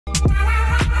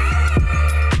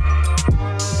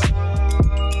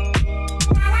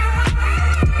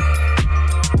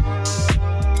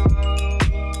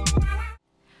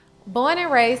Born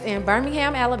and raised in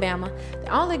Birmingham, Alabama, the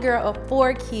only girl of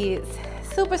 4 kids,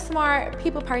 super smart,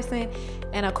 people person,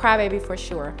 and a crybaby for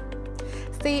sure.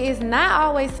 See, it's not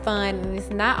always fun and it's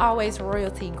not always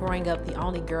royalty growing up the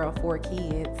only girl of 4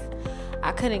 kids.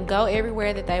 I couldn't go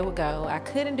everywhere that they would go. I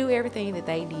couldn't do everything that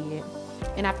they did.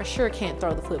 And I for sure can't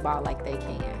throw the football like they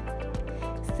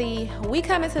can. See, we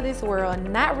come into this world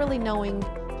not really knowing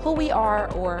who we are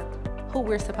or who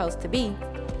we're supposed to be.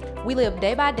 We live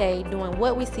day by day doing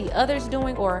what we see others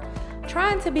doing or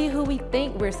trying to be who we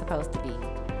think we're supposed to be.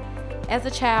 As a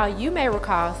child, you may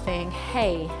recall saying,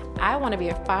 hey, I want to be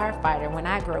a firefighter when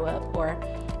I grow up, or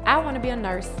I want to be a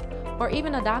nurse, or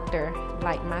even a doctor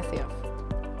like myself.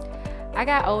 I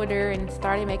got older and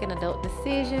started making adult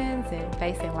decisions and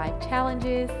facing life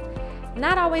challenges.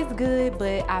 Not always good,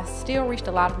 but I still reached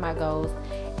a lot of my goals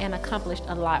and accomplished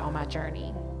a lot on my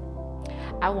journey.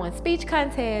 I won speech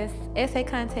contests, essay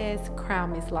contests,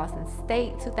 crowned Miss Lawson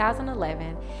State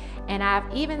 2011, and I've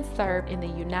even served in the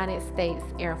United States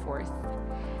Air Force.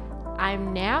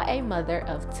 I'm now a mother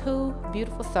of 2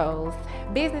 beautiful souls,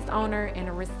 business owner, and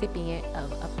a recipient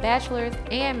of a bachelor's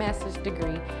and master's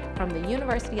degree from the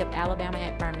University of Alabama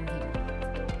at Birmingham.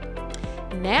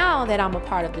 Now that I'm a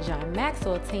part of the John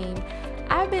Maxwell Team,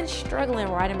 I've been struggling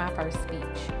writing my first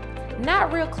speech.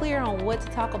 Not real clear on what to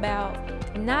talk about,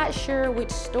 not sure which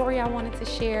story I wanted to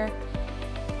share.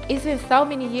 It's been so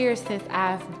many years since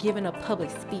I've given a public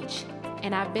speech,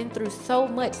 and I've been through so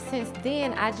much since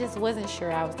then, I just wasn't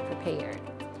sure I was prepared.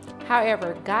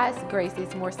 However, God's grace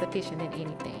is more sufficient than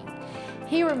anything.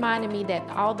 He reminded me that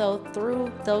although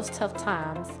through those tough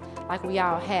times, like we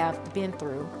all have been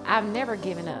through, I've never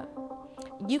given up.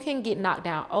 You can get knocked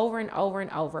down over and over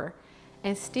and over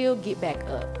and still get back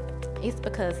up. It's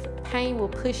because pain will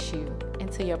push you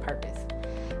into your purpose.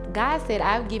 God said,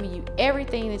 I've given you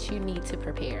everything that you need to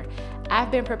prepare.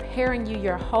 I've been preparing you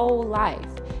your whole life.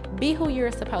 Be who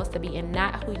you're supposed to be and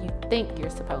not who you think you're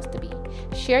supposed to be.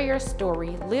 Share your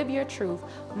story, live your truth,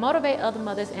 motivate other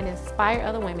mothers, and inspire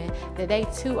other women that they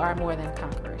too are more than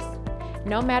conquerors.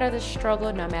 No matter the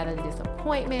struggle, no matter the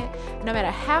disappointment, no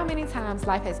matter how many times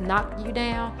life has knocked you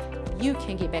down, you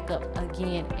can get back up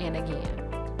again and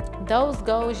again. Those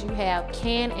goals you have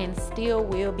can and still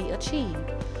will be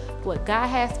achieved. What God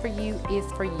has for you is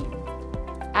for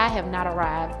you. I have not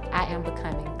arrived. I am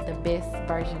becoming the best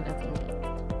version of me.